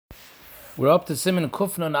We're up to Siman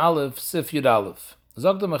Kufnan Aleph, Sif Yud Aleph.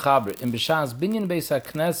 Zog the Mechaber, in B'shas Binyan Beis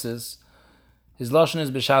HaKnesses, his lashon is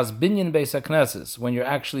B'shas Binyan Beis HaKnesses, when you're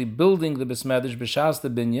actually building the Besmedish, B'shas the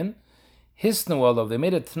Binyan, Hisnu Olav, they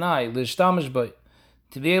made a T'nai, L'shtamish Bay,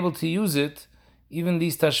 to be able to use it, even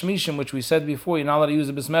these Tashmishim, which we said before, you're not allowed to use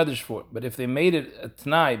a Besmedish for. But if they made it a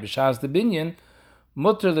T'nai, B'shas the Binyan,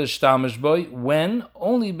 Mutter L'shtamish Bay, when?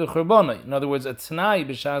 Only B'churbonai. In other words, a T'nai,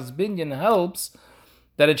 B'shas Binyan helps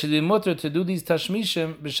that it should be mutter to do these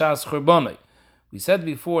tashmishim b'shas churbonai. We said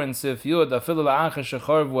before in Sif Yud, afilu la'achar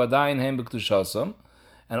shecharvu adayin hem b'ktushasam,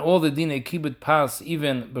 and all the dinei kibbut pass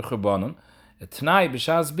even b'churbanon. A t'nai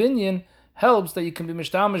b'shas binyan helps that you can be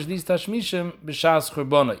mishtamish these tashmishim b'shas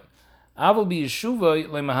churbonai. Avol b'yeshuvai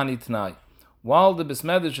le'mahani t'nai. While the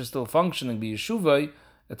besmedish is still functioning b'yeshuvai,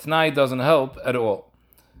 a t'nai doesn't help at all.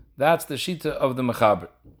 That's the shita of the mechaber.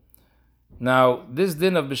 Now, this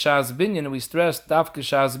din of B'shas Binyan, we stress Dafke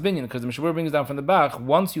Shas Binyan, because the Mishabur brings down from the back,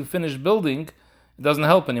 once you finish building, it doesn't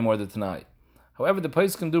help anymore the Tanai. However, the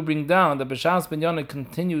Poskim do bring down that B'shas Binyan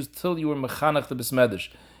continues till you are Mechanach the Besmedish.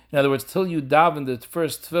 In other words, till you daven the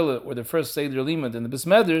first tefillah or the first Seder Limud in the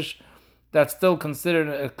Besmedish, that's still considered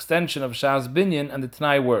an extension of Shas Binyan, and the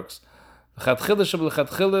Tanai works. The Shalom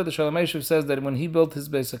Eshev says that when he built his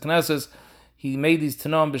Beis HaKnesses, he made these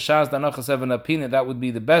Tanam B'shas Danachas Even Apina, that would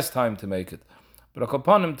be the best time to make it. But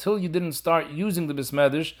upon him, till you didn't start using the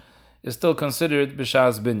Besmedish, is still considered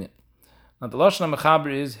B'shas Binyan. Now the Lashon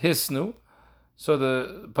HaMechaber is Hisnu, so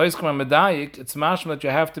the Poskim HaMedayik, it's mashma that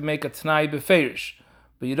you have to make a T'nai B'feirish,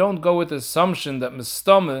 but you don't go with the assumption that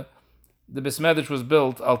Mistame, the Besmedish was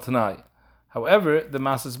built al T'nai. However, the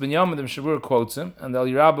Masas Binyamin, the Mishabur quotes him, and the El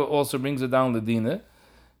Yerabah also brings it down Ladina,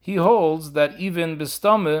 he holds that even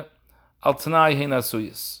Bistame al Tanai hein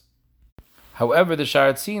asuyis. However, the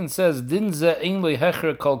Sharatzin says din ze ein lo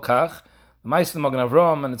hecher kol kach. The Ma'aseh Magen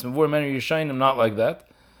Avraham, and it's before many Yishayim, not like that.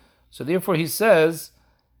 So therefore, he says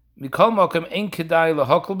mikol makom ein kedai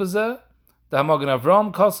lahakol bezeh. The Magen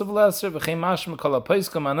Avraham kasav leser v'chein mashma kol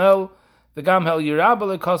hapoiskom anel v'gam hel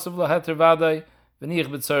yirabah lekasav laheter vaday v'niich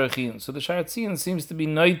b'tzarachin. So the Sharatzin seems to be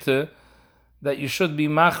noite that you should be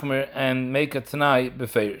machmer and make a Tanai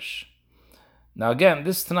befeirish. Now again,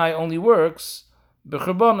 this Tanai only works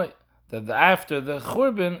b'churbonai, that after the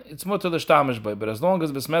churban, it's mutter l'shtamish by. But as long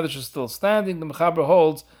as the Besmedish is still standing, the Mechaber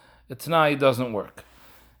holds the Tanai doesn't work.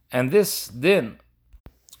 And this din,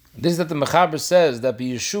 this that the Mechaber says that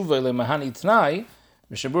b'yeshuvah le'mahani Tanai,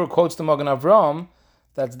 Mishabur quotes the Magen Avraham,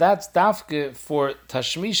 that's dafke for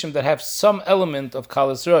tashmishim that have some element of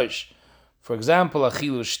kalas roish. For example,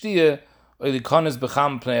 achilu shtiyah, or likonis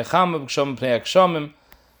b'cham pnei acham, b'kshom pnei akshamim.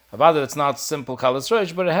 Avada, it's not simple kalas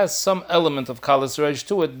reish, but it has some element of kalas reish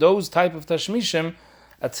to it. Those type of tashmishim,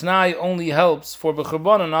 a t'nai only helps for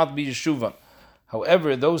b'churbana, not b'yeshuvan.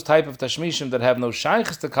 However, those type of tashmishim that have no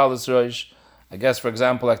shaykhs to kalas reish, I guess, for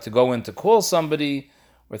example, like to go in to call somebody,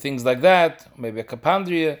 or things like that, maybe a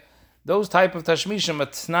kapandria, those type of tashmishim, a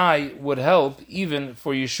t'nai would help even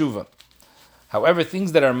for yeshuvan. However,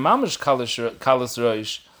 things that are mamash kalas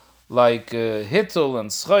reish, like hittul and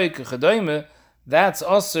schoik, chedayme, that's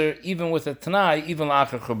also even with a Tanai, even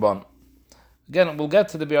la'achar churban. Again, we'll get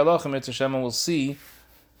to the Biur Halacha Mitzvah Shem and we'll see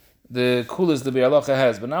the coolest the Biur Halacha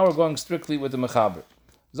has. But now we're going strictly with the Mechaber.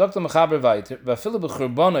 Zok the Mechaber weiter, v'afilu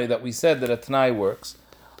b'churbanai that we said that a Tanai works,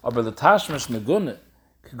 aber l'tashmash neguneh,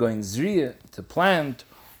 going zriya, to plant,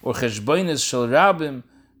 or cheshbonis shel rabim,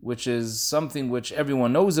 which is something which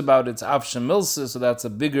everyone knows about, it's av shemilsa, so that's a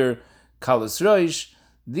bigger kalas roish,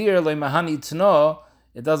 dir le'mahani t'no,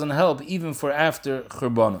 it doesn't help even for after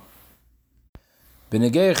churbana.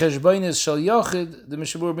 B'negei cheshbonis shel yochid, the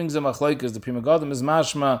Mishabur brings a machlokes. The Pri Megadim is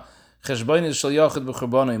mashma cheshbonis shel yochid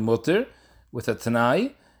b'churbana mutter with a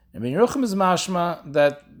Tanai, and Ben Yerucham is mashma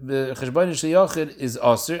that the cheshbonis shel yochid is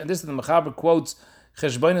aser. And this is the Mechaber quotes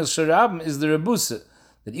cheshbonis shel rabim is the rebusa,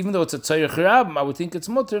 that even though it's a tzayich rabim, I would think it's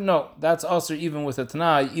mutter. No, that's aser even with a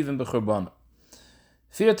Tanai, even b'churbana.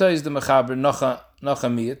 Firta is the Mechaber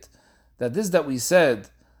nachamiyat. That we said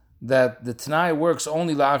that the Tanai works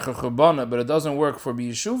only la'achar churbana, but it doesn't work for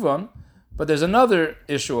b'yeshuvan. But there's another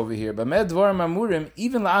issue over here. B'med dvarim amurim,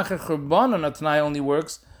 even la'achar churbana, a Tanai only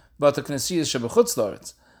works but the knesiyas shebechutz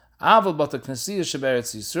la'aretz. Aval but the knesiyas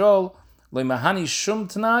sheberetz Yisrael le'mahani shum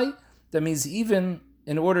Tanai. That means even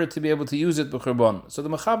in order to be able to use it b'churban. So the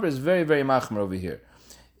Mechaber is very, very machmer over here.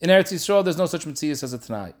 In Eretz Yisrael, there's no such mitziyas as a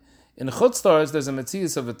Tanai. In chutz la'aretz, there's a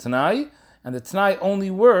mitziyas of a Tanai, and the Tanai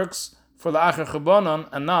only works for la'achar chubanon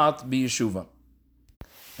and not b'yeshuvan.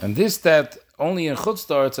 And this that only in chutz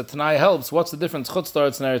la'aretz a Tanai helps, what's the difference chutz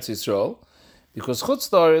la'aretz and Eretz Yisrael? Because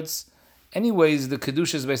chutz la'aretz, anyways, the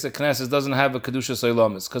Kedushas Beis HaKnesses doesn't have a Kedushas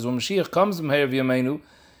Olamis, because when Mashiach comes from Meher V'Yameinu,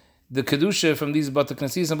 the Kedusha from these Bata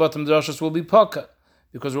Knesses and Bata Midrashos will be Paka,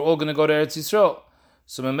 because we're all going to go to Eretz Yisrael.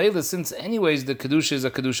 So Memela, since anyways the Kedusha is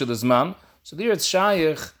a Kedusha L'Zman, so there it's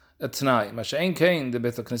Shayach a T'nai. Masha'en Kain, the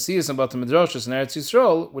Bata Knesses and Bata Midrashos and Eretz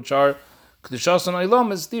Yisrael, which are Kedushas and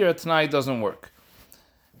Olamis, there a T'nai doesn't work.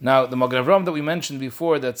 Now, the Magen Avraham that we mentioned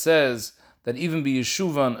before that says that even be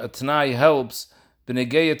Yeshuvan, a T'nai helps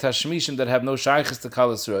B'negeya Tashmishim that have no Shaychus to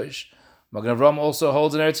Kalas Rosh. Magen Avraham also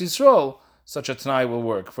holds in Eretz Yisrael such a T'nai will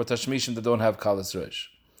work for Tashmishim that don't have Kalas Rosh.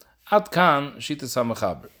 At Kan, Shitas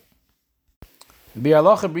HaMechaber. The Bir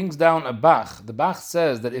Halacha brings down a Bach. The Bach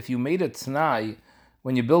says that if you made a T'nai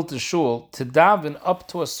when you built a shul, to daven up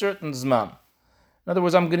to a certain Zman. In other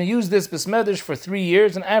words, I'm going to use this Besmedish for 3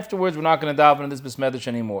 years, and afterwards we're not going to daven in this Besmedish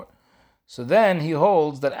anymore. So then he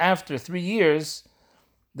holds that after 3 years,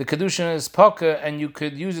 the Kedushin is Paka, and you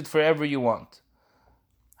could use it forever you want.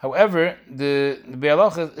 However, the Bir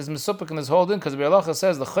Halacha is Mesupik in his holding, because the Bir Halacha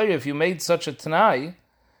says, if you made such a Tanai,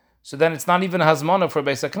 so then it's not even a Hazmana for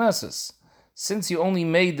Beis HaKnesses. Since you only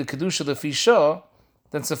made the Kedusha Lefisha,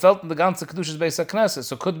 then Sefelt the ganze Kedusha's Beis HaKnesses.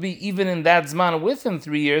 So could be even in that Zman within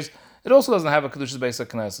 3 years, it also doesn't have a Kedusha's Beis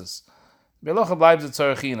HaKnesses. Bir Halacha bleibt at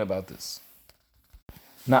Tzarachin about this.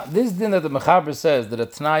 Now, this din that the Mechaber says that a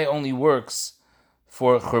Tanai only works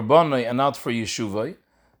for Churbanoi and not for Yeshuvai,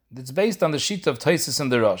 it's based on the sheet of Taisis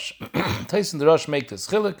and the Rosh. Taisis and the Rosh make this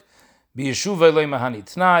chilik, be Yeshuvai loy mahani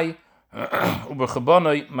Tanai, uber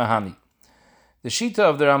Churbanoi mahani. The Shita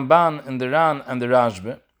of the Ramban and the Ran and the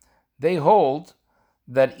Rashba, they hold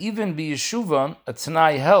that even be Yeshuvan, a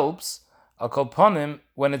Tanai helps, al kolponim,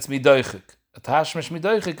 when it's midoichik. A tashmish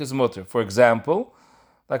midoichik is mutter. For example,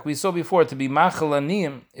 like we saw before, to be machal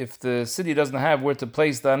aniyim, if the city doesn't have where to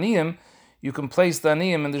place the aniyim, you can place the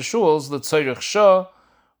aniyim in the shuls, l'tzoyrich shah,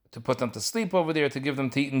 to put them to sleep over there, to give them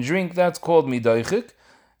to eat and drink. That's called midoichik.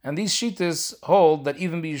 And these shitas hold that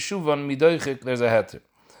even be Yeshuvan midoichik, there's a heter.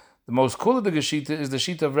 The most cool of the Geshita is the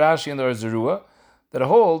Shita of Rashi and the Arzurua, that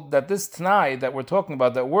hold that this Tanai that we're talking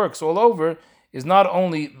about that works all over is not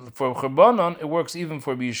only for Churbanon, it works even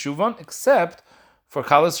for B'Yeshuvan, except for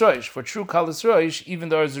Kalas Rosh. For true Kalas Rosh, even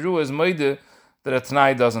the Arzurua is Moide that a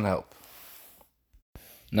Tanai doesn't help.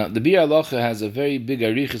 Now, the Bir Halacha has a very big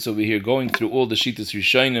arichis over here, going through all the Shitas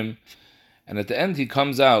Rishonim, and at the end he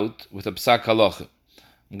comes out with a Psak Halacha.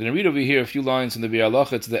 I'm going to read over here a few lines in the Bir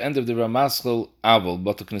Halacha. It's the end of the Ramaschal Aval,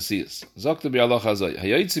 Bata Knesiyas. Zok the Bir Halacha Azay.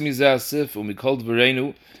 Hayoytzi mizeh asif umikol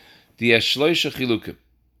dvareinu diyesh shloisha chilukim.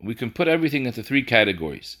 We can put everything into 3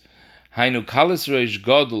 categories. Hainu kalis roish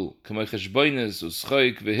gadol k'may cheshboines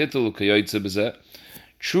uschoik v'hitel kayoytzi b'zeh.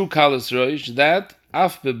 True kalis roish, that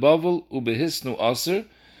af bebavel ubehisnu aser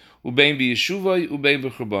ubein b'yeshuvay ubein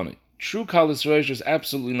b'churbani. True kalis roish, there's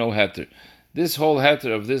absolutely no heter. This whole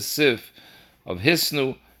heter of this sif of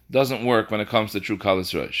Hisnu doesn't work when it comes to true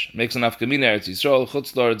Kalas Rosh. Makes an afkamina Eretz Yisrael,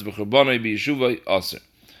 chutz lords b'churbonoi b'yeshuvai aser.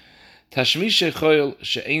 Tashmishe choyel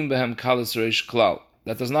she'ein behem Kalas Rosh klal.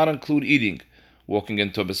 That does not include eating, walking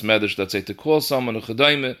into a besmedish, let's say to call someone, a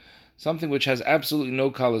chedayme, something which has absolutely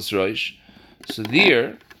no Kalas Rosh. So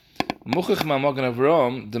there, muchach ma Magen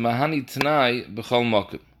Avraham, the mahani Tanai b'chol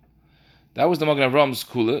makom. That was the Magen Avraham's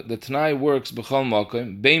kula. The Tanai works b'chol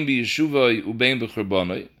makom, bein b'yeshuvai ubein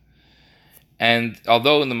b'churbonoi. And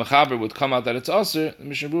although in the Mechaber would come out that it's Aser, the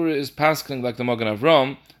Mishnah Berurah is pasking like the Magen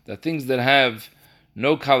Avraham, that things that have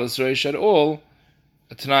no Kalas Rosh at all,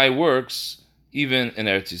 a Tanai works even in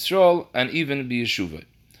Eretz Yisrael and even B'Yeshuvah.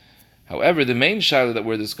 However, the main shaila that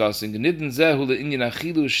we're discussing, Nidin Zehu le'inyan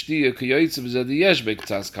achilu shtiya k'yoytze b'zeh diyesh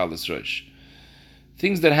be'k'tzas Kalas Rosh.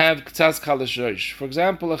 Things that have K'tzas Kalas Rosh. For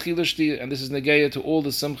example, achilu shtiya, and this is negeya to all the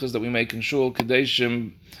simchas that we make in Shul,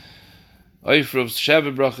 Kadeshim, Oifrovs,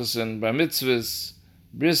 Sheva Brachas, and Bar Mitzvahs,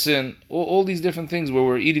 Brisin, all these different things where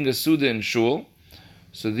we're eating a Suda in Shul.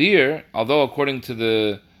 So there, although according to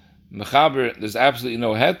the Mechaber, there's absolutely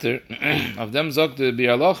no heter, of them zok the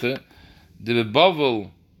Bir Halacha, the Bebavel,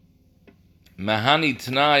 Mahani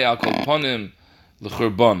Tanai al Kolponim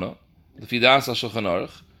l'Churbana, l'Fidas al Shulchan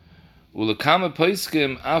Aruch, u'lekama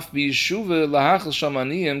Poiskim af b'Yeshuva lahachal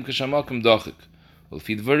shamaniyim k'shamakim dochik. So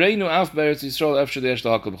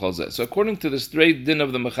according to the straight din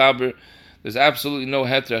of the Mechaber, there's absolutely no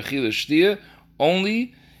heter achila shtia,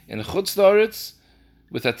 only in chutz la'aretz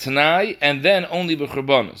with a Tanai, and then only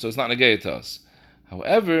b'churbana. So it's not negayah to us.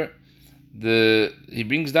 However, he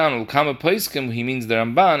brings down Ulkama Paiskim, he means the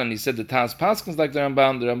Ramban, and he said the Taz Paskins like the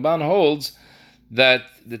Ramban. The Ramban holds that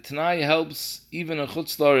the Tanai helps even in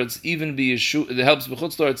chutz la'aretz, even be Yeshuva, it helps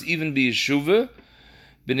b'chutz la'aretz, even be Yeshuva,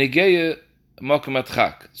 b'negayah.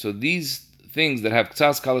 So these things that have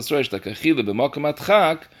ktsas kalas rosh, like achila b'makom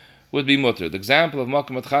atchak, would be mutter. The example of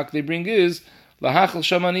makom atchak they bring is lahachal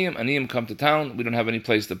shamaniyim. Aniyim come to town. We don't have any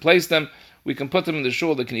place to place them. We can put them in the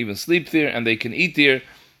shul. They can even sleep there and they can eat there.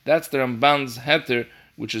 That's the Ramban's heter,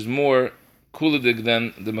 which is more kuladig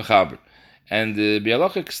than the mechaber. And the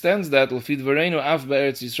Bialach extends that l'fi dvareinu af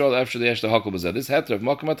be'eretz Yisrael after the yesh hakol b'zeh. This heter of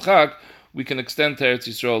makom atchak we can extend to Eretz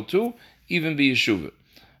Yisrael too, even be yeshuva.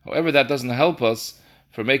 However, that doesn't help us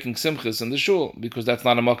for making simchas in the shul, because that's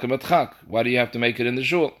not a makom atchak. Why do you have to make it in the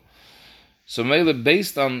shul? So Mele,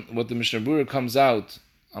 based on what the Mishnah Berurah comes out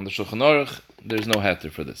on the Shulchan Aruch, there's no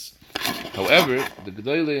heter for this. However, the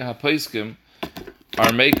Gedolei HaPoskim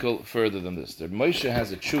are mekel further than this. The Moshe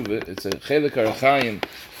has a tshuva. It's a Chelik Arachayim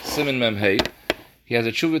Siman Mem Hey. He has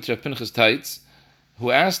a tshuva to Pinchas Taitz, who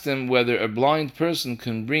asked him whether a blind person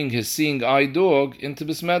can bring his seeing eye dog into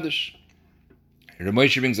Bismedish. The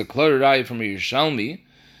Moshe brings a clear raya from a Yerushalmi.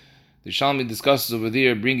 The Yerushalmi discusses over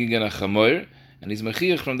there bringing in a chamoir, and he's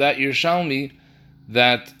mechiach from that Yerushalmi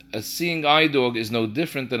that a seeing eye dog is no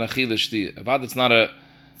different than a chila shtiyah. Avad, it's not a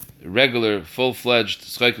regular, full-fledged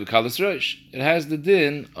schayk v'kalas rosh. It has the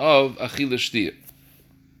din of a chila shtiyah.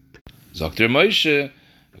 Zokter Moshe,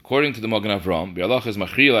 according to the Magen Avram, Bialach is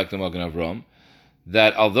machri like the Magen Avram,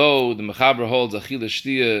 that although the mechaber holds a chila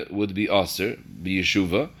shtiyah would be aser, be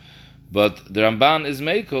yeshuva, but the Ramban is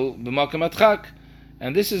mekel b'makom atchak.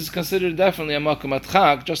 And this is considered definitely a makom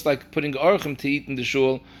atchak, just like putting orchim to eat in the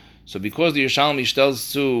shul. So because the Yerushalmi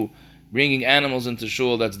tells to bringing animals into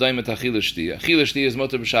shul, that's daimet achila shtiyah. Achila shtiyah is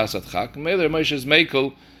motor b'shas atchak. Meiler Moshe is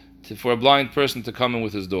mekel for a blind person to come in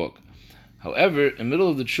with his dog. However, in the middle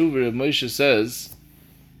of the tshuva, Moshe says,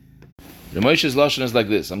 the Moshe's lashon is like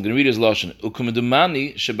this. I'm going to read his lashon.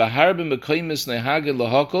 Ukumedumani shebaharbim b'koymis nehagel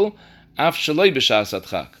lahakol af shaloi b'shas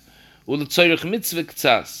atchak. Uletzorich mitzvah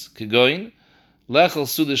ktsas kegoin lechel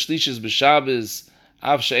suda shlishis b'shabes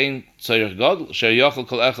av she'ein tzorich gadol sher yochel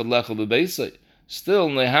kol echad lechel b'beisai. Still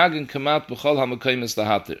nehagen kamat b'chol ha'mekoymis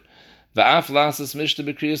lahatir va'af lasas mishta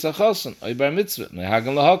b'kriyas achosan oy bar mitzvah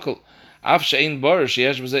nehagen lahakol af she'ein bar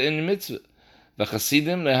sheyesh b'zeh in mitzvah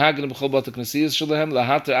v'chasidim nehagen b'chol bata knesiyas shalahem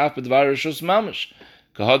lahatir af b'dvar rishus mamash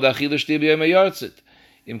kahod achila shti b'yom ha'yartzit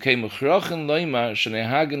im kei muchrochen loimar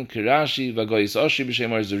shenehagen kirashi v'goyis oshi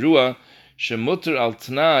b'shemar zerua shemutter al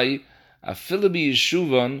tnai afile bi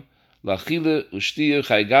yeshuvan lachile ushtiya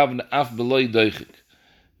chaygavn af beloy doichik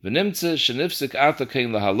v'nimtze shenifsik ata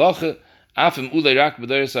kein lahalacha af im ulei rak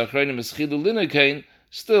b'doyes achronim eschilu lina kein.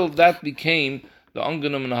 Still that became the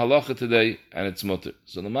angenom in halacha today, and it's mutter.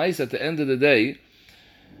 So the mais at the end of the day,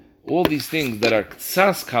 all these things that are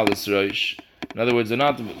ktsas kalis roish, in other words, they're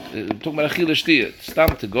not talking about achila shtiyah,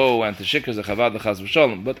 stam to go and to shikr zechavad lechaz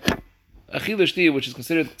v'shalom, but achila shtiyah, which is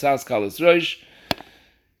considered ktsas kalis roish,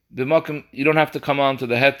 the makom, you don't have to come on to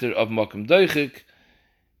the heter of makom doichik.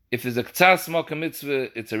 If there's a ktsas makom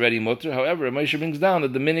mitzvah, it's already mutter. However, Moshe brings down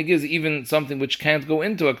that the minig is even something which can't go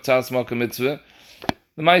into a ktsas makom mitzvah,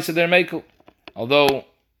 the ma'aseh they're mekel. Although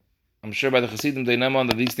I'm sure by the Chassidim they know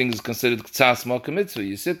that these things is considered ktsas makom mitzvah.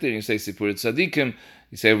 You sit there and you say Sipur Tzadikim,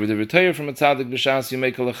 you say over the retire from a tzaddik b'shas you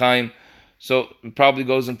make a l'chaim, so it probably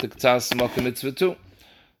goes into ktsas makom mitzvah too.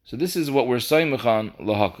 So this is what we're soymech on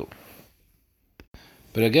lahakol.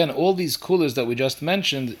 But again, all these kulas that we just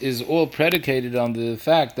mentioned is all predicated on the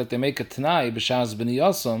fact that they make a t'nai b'shas b'ni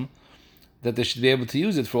yasam, that they should be able to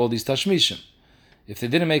use it for all these tashmishim. If they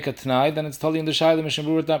didn't make a t'nai, then it's totally in the shayla the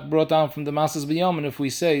Mishnah brought down from the Masas B'Yom, and if we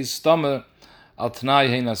say stama al t'nai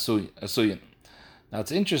hein asuyin. Now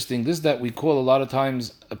it's interesting, this that we call a lot of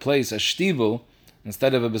times a place a shtibel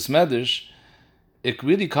instead of a besmedish, it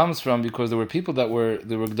really comes from because there were people that were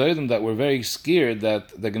g'dolim that were very scared that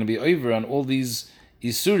they're going to be over on all these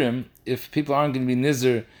isurim if people aren't going to be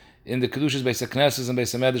nizer in the kedushas beis haknesses and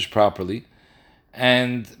beis hamedish properly,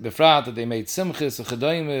 and befrat that they made simchis a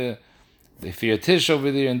chedaim. They feared Tish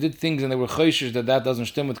over there and did things, and they were choishish that doesn't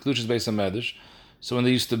stem with Kedushas Beis HaMedrash. So when they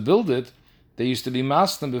used to build it, they used to be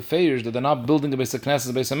maslim befeirs that they're not building a Beis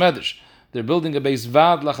HaKnesses Beis HaMedrash. They're building a Beis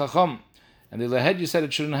Vad Lachacham. And the Lehed, you said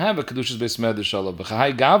it shouldn't have a Kedushas Beis HaMedrash Allah.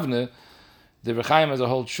 B'chahai Gavne, the Rechaim has a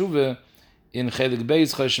whole tshuva in Chelik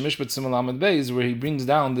Beis, Chosh Mishpat Simul Amid Beis, where he brings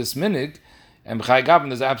down this minig, and B'chahai Gavne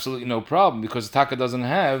there's absolutely no problem, because Taka doesn't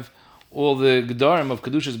have all the Gedarim of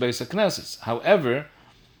Kedushas Beis HaKnesses. However,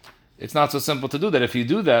 it's not so simple to do that. If you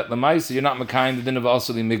do that, l'maisa, you're not mekayim the din of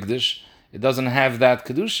asuli migdash. It doesn't have that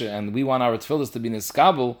kedusha, and we want our tefillas to be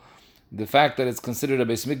niskabel. The fact that it's considered a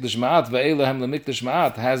beis mikdash ma'at, ve'elahem lemikdash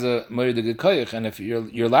ma'at, has a moridig koyach, and if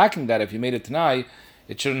you're lacking that, if you made it tonight,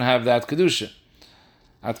 it shouldn't have that kedusha.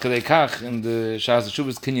 At kadei kach in the Shas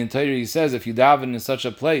Shuvas Kinyan Torah, he says if you daven in such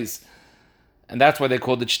a place, And that's why they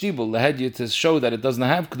called it shtibul, lehedya, to show that it doesn't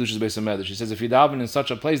have kedushas beis hamedrash. He says if you daven in such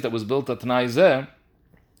a place that was built at Tanai Zeh,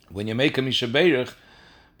 when you make a mishaberich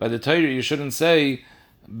by the Torah, you shouldn't say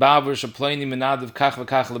Baver shaploini minadav kach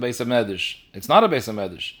v'kach lebeis hamedrash. It's not a beis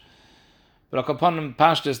hamedrash. But akapanim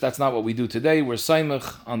pashtus, that's not what we do today. We're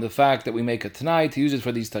saimach on the fact that we make a tanai to use it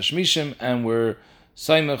for these tashmishim, and we're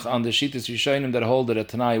saimach on the shitas yishonim that hold that a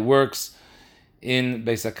tanai works in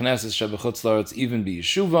beis hakneses shebechutz la'aretz, even be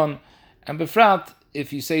yeshuvan. And befrat,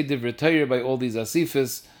 if you say divrei Torah by all these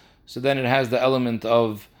asifas, so then it has the element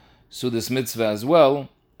of sudas mitzvah as well,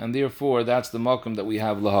 and therefore that's the makom that we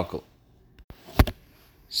have lahakol.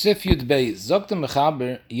 Sif Yud Beis, Zogt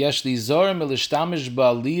Mechaber, Yesh li zor melishtamish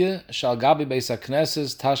ba'aliyah shal gabi beis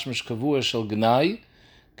hakneses tashmish kavua shel gnai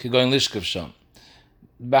kigoin lishkav sham.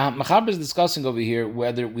 Mechaber is discussing over here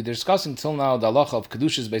whether we're discussing till now the halacha of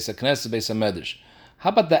kedushas beis hakneses beis hamedrash.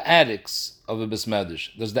 How about the attics of a beis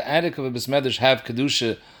medrash? Does the attic of a beis medrash have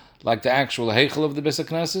kedusha like the actual heichel of the beis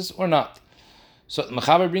hakneses or not? So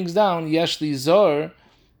Mechaber brings down Yesh li zor,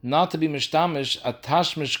 not to be mishtamish a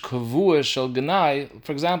tashmish kavua shel gnai,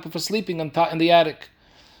 for example, for sleeping in the attic.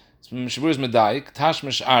 Mishabur's medayik,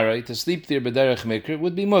 tashmish aray, to sleep there b'derech mikra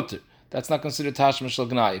would be mutter. That's not considered tashmish shel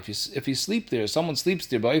gnai. If you sleep there, someone sleeps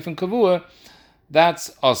there ba'ifin kavua, that's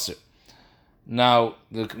aser. Now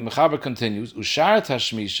the Mechaber continues, ushar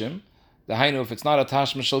tashmishim, the hainu, if it's not a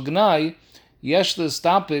tashmish shel gnai, yesh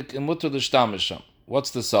l'stapik and mutter l'shtamisham. What's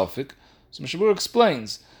the suffix? So Mishabur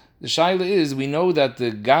explains. The shaila is, we know that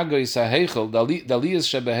the gagois ha'heichel, the aliyas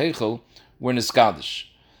shebeheichel, were niskadish,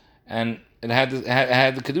 and it had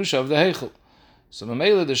the kedusha of the heichel. So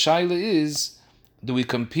Mamela, the shaila is, do we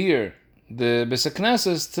compare the beis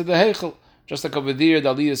hakneses to the heichel? Just like over there,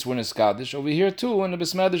 the aliyas were niskadish. Over here too, in the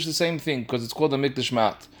beis medrash, the same thing, because it's called a mikdash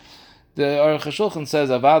mat. The Aruch HaShulchan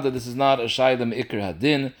says, Avada, this is not a shaila me'ikr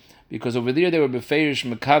hadin, because over there they were beferish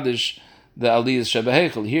mekadish the aliyas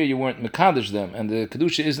shebeheichel. Here you weren't mekadosh them, and the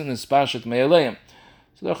kedusha isn't in spashat me'aleim.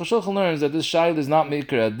 So the Aruch HaShulchan learns that this shaila is not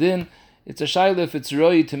meikar adin. It's a shaila if it's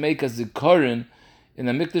roi to make a zikaron in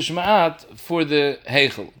a mikdash ma'at for the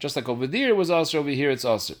heichel. Just like over there it was aser, over here it's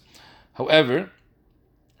aser. However,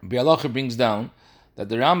 Bialacha brings down that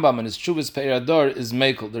the Rambam in his Chuvas Peirador is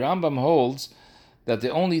mekel. The Rambam holds that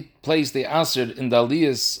the only place they asered in the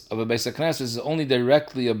aliyas of a beis hakneses is only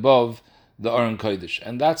directly above the Aron Kodesh.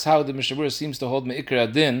 And that's how the Mishabur seems to hold Me'ikr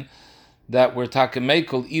Adin, that we're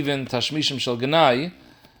takemekel, even Tashmishim Shel Gnai,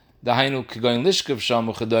 the Hainu Kigoin Lishkav Sham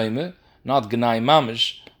Uchedaime, not Gnai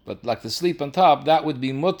Mamish, but like the sleep on top, that would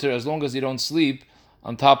be mutter as long as you don't sleep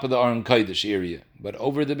on top of the Aron Kodesh area. But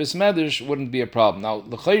over the beis medrash wouldn't be a problem. Now,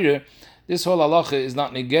 l'chayre, this whole halacha is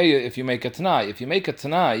not negeya if you make a tanai. If you make a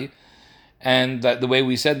tanai, and that the way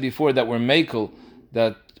we said before that we're mekel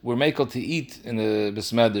to eat in the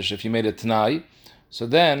beis medrash if you made a tanai, so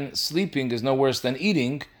then sleeping is no worse than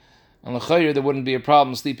eating, and l'chayr there wouldn't be a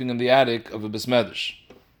problem sleeping in the attic of a beis medrash.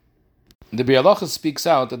 The Bialacha speaks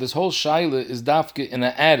out that this whole shaila is dafke in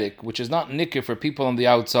an attic, which is not nikir for people on the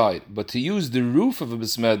outside, but to use the roof of a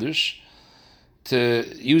beis medrash, to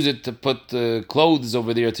use it to put the clothes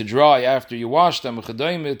over there to dry after you wash them,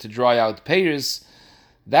 to dry out peiris,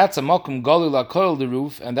 that's a makom galil hakoil, the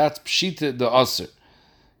roof, and that's pshita the aser.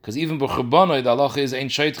 Because even b'churbanoi, the halacha is ein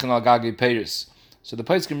sheitchen al gagi peiris. So the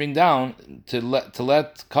place can bring down to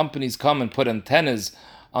let companies come and put antennas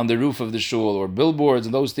on the roof of the shul or billboards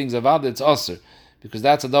and those things. Avada, it's aser, because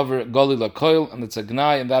that's a davar galil hakoil and it's a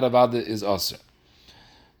gnai, and that avada is aser.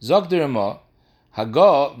 Zog der Rama,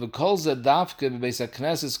 Haga v'kol ze dafke b'beis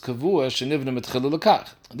hakneses kavua shenivna mitchila lekach.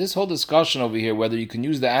 This whole discussion over here, whether you can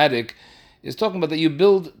use the attic, is talking about that you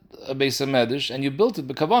build a beis hamedrash and you built it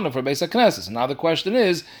b'kavana for beis hakneses. Now the question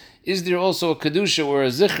is there also a kedusha or a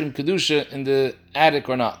zichron kedusha in the attic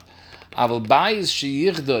or not? Aval bayis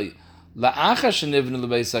sheyichdoi la'achar shenivna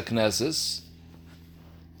lebeis hakneses.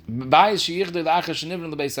 Bayis sheyichdoi la'achar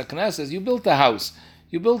shenivna lebeis hakneses. You built a house.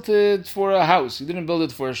 You built it for a house. You didn't build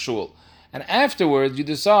it for a shul. And afterwards, you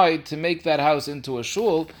decide to make that house into a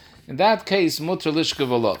shul. In that case, mutter lishkav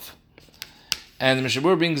alav. And the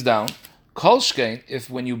Mishabur brings down, kol shkein, if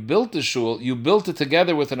when you built the shul, you built it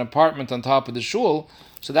together with an apartment on top of the shul,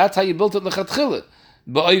 so that's how you built it lechatchila.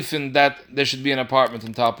 Ba'oifin that there should be an apartment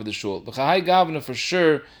on top of the shul. B'chahai gavna, for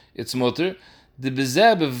sure, it's mutter. The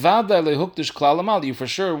bezeh bevada lehukdish klal amal, you for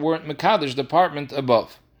sure weren't mekadosh the apartment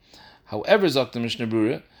above. However, Zok the Mishnah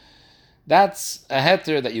Berurah, that's a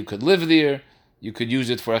heter that you could live there, you could use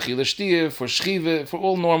it for achila shtiyah, for shchiva, for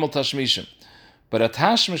all normal tashmishim. But a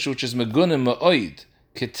tashmish which is megunim ma'oid,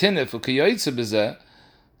 ketinef u'kiyotze bezeh,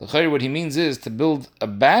 the chayr, what he means is to build a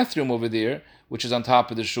bathroom over there, which is on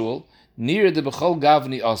top of the shul, near the bechol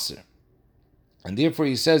gavni aser. And therefore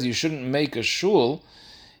he says you shouldn't make a shul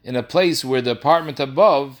in a place where the apartment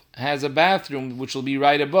above has a bathroom which will be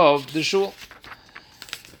right above the shul.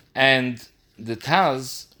 And the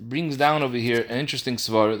Taz brings down over here an interesting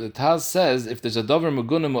svara. The Taz says if there's a davar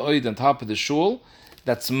meguna ma'oid on top of the shul,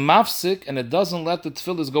 that's mafsik and it doesn't let the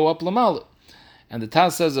tefillas go up lamala. And the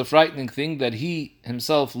Taz says a frightening thing that he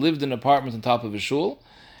himself lived in an apartment on top of a shul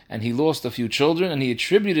and he lost a few children and he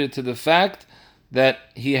attributed it to the fact that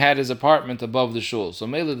he had his apartment above the shul. So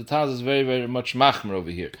Mela, the Taz is very, very much machmer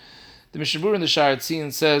over here. The Mishnah Berurah in the Sha'ar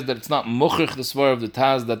Tzin says that it's not muchach the svar of the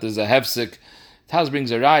Taz that there's a hefsek. Taz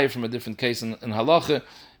brings a raya from a different case in halacha.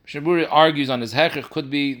 Mishnah Berurah argues on his hechach could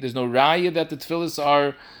be there's no raya that the tefillas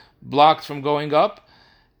are blocked from going up,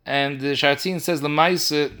 and the Sha'ar Tzin says the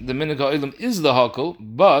ma'aseh the minhag ha'olam is the hakol,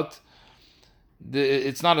 but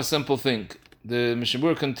it's not a simple thing. The Mishnah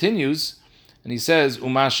Berurah continues and he says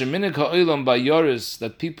u'mashe minhag ha'olam bayoris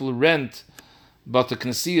that people rent but the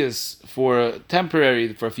knesiyas for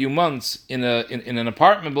a few months in an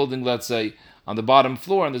apartment building, let's say, on the bottom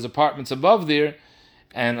floor, and there's apartments above there,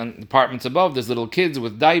 and on the apartments above there's little kids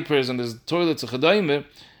with diapers, and there's toilets,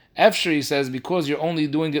 Efshar, he says, because you're only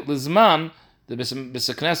doing it lizman, the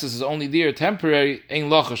Knesset is only there temporary, ein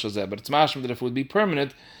lochash hazeh, but it's mashma that if it would be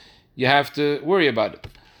permanent, you have to worry about it.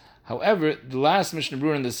 However, the last Mishnah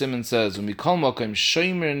Berurah in the Siman says, "Umikol mokem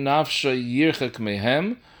shomer nafsha yirchak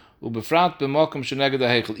mehem."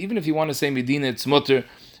 Even if you want to say Medina, it's mutter,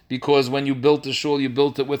 because when you built the shul, you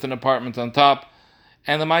built it with an apartment on top.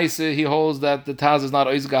 And the Maisa, he holds that the Taz is not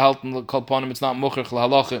oiz gehalten kolponim, it's not muchach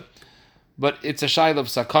lahalacha. But it's a shayla of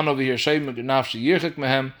sakon over here, shayim nafshi yirchik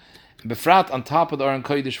mehem. And befrat on top of the Aron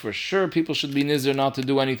Kodesh, for sure people should be nizir not to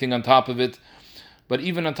do anything on top of it. But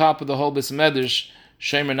even on top of the whole Beis Medrash,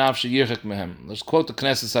 shayim nafshi yirchik mehem. Let's quote the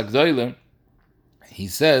Knesset Agdoyle. He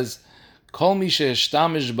says, Kol mi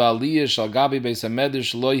shehishtamish ba'aliyah shal gabi beis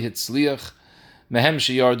hamedrash lo yitzliach mehem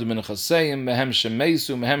sheyardu min chaseim mehem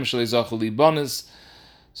shemeisu mehem shleizachu libanis.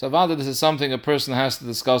 So Avada, this is something a person has to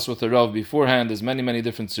discuss with the Rav beforehand. There's many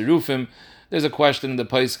different tzirufim. There's a question in the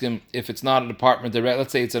Paiskim if it's not an apartment.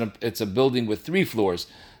 Let's say it's a building with 3 floors.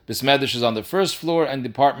 Beis Medrash is on the first floor and the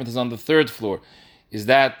apartment is on the 3rd floor. Is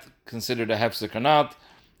that considered a hefsek or not?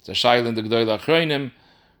 It's a shayla in the G'dayla Achronim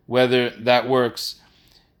whether that works.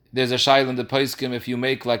 There's a shayla in the Paiskim if you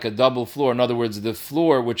make like a double floor. In other words, the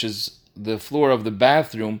floor, which is the floor of the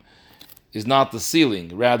bathroom, is not the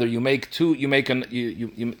ceiling. Rather, you make two. You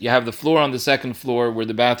have the floor on the 2nd floor where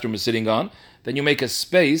the bathroom is sitting on. Then you make a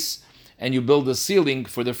space and you build a ceiling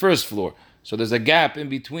for the 1st floor. So there's a gap in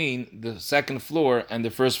between the 2nd floor and the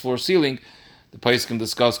 1st floor ceiling. The Paiskim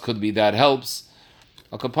discuss could be that helps.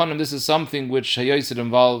 Al Kapanim, this is something which Hayosid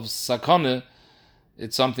involves sakana.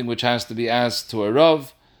 It's something which has to be asked to a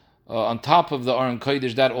Rav. On top of the Aron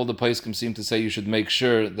Kodesh, that all the Paiskim seem to say you should make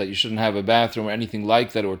sure that you shouldn't have a bathroom or anything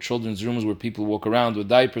like that, or children's rooms where people walk around with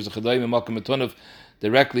diapers,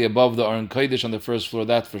 directly above the Aron Kodesh on the 1st floor.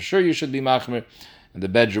 That for sure you should be machmer. And the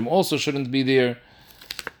bedroom also shouldn't be there.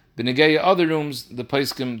 B'negei other rooms, the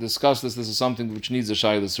Paiskim discuss this. This is something which needs a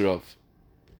shaylas Rav.